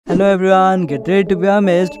Hello everyone, get ready to be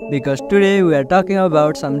amazed because today we are talking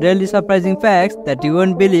about some really surprising facts that you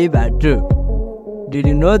won't believe are true. Did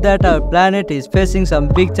you know that our planet is facing some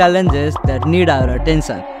big challenges that need our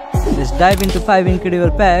attention? Let's dive into 5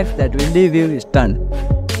 incredible facts that will leave you stunned.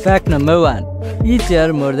 Fact number 1. Each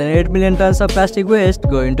year more than 8 million tons of plastic waste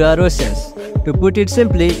go into our oceans. To put it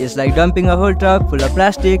simply, it's like dumping a whole truck full of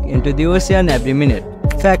plastic into the ocean every minute.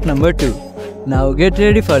 Fact number 2. Now get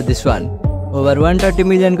ready for this one. Over 130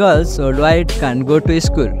 million girls worldwide can't go to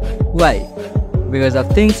school. Why? Because of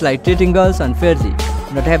things like treating girls unfairly,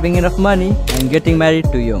 not having enough money, and getting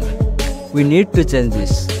married too young. We need to change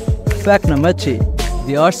this. Fact number 3.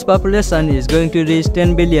 The Earth's population is going to reach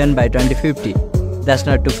 10 billion by 2050. That's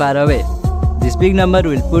not too far away. This big number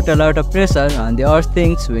will put a lot of pressure on the Earth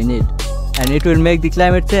things we need, and it will make the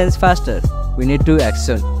climate change faster. We need to act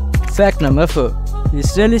soon. Fact number 4.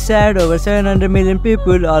 It's really sad over 700 million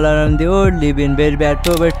people all around the world live in very bad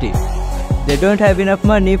poverty. They don't have enough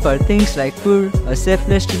money for things like food, a safe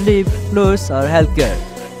place to live, clothes or healthcare.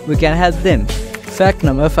 We can help them. Fact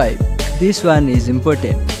number 5. This one is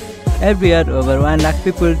important. Every year over 1 lakh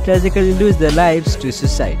people tragically lose their lives to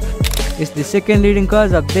suicide. It's the second leading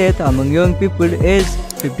cause of death among young people aged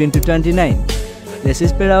 15 to 29. Let's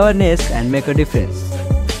spread awareness and make a difference.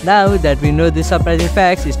 Now that we know these surprising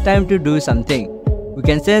facts, it's time to do something. We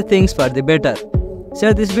can change things for the better.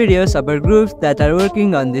 Share this video, support groups that are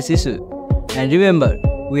working on this issue. And remember,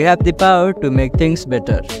 we have the power to make things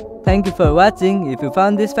better. Thank you for watching. If you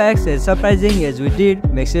found these facts as surprising as we did,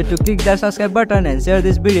 make sure to click that subscribe button and share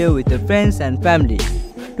this video with your friends and family.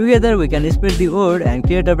 Together we can spread the word and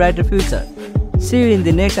create a brighter future. See you in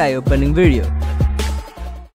the next eye-opening video.